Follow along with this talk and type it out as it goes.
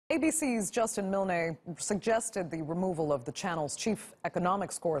ABC's Justin Milne suggested the removal of the channel's chief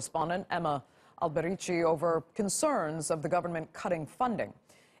economics correspondent, Alberici, over concerns of the government cutting funding.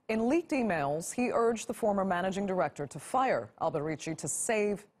 In leaked emails, he urged the former managing director to fire Alberici to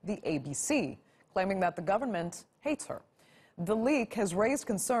save the ABC, claiming that the government hates her. The leak has raised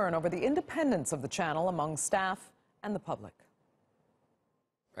concern over the independence of the channel among staff and the public.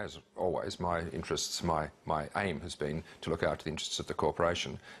 As always, my interests, my aim has been to look after the interests of the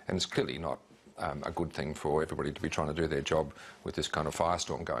corporation, and it's clearly not a good thing for everybody to be trying to do their job with this kind of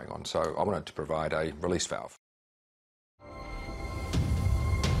firestorm going on. So I wanted to provide a release valve.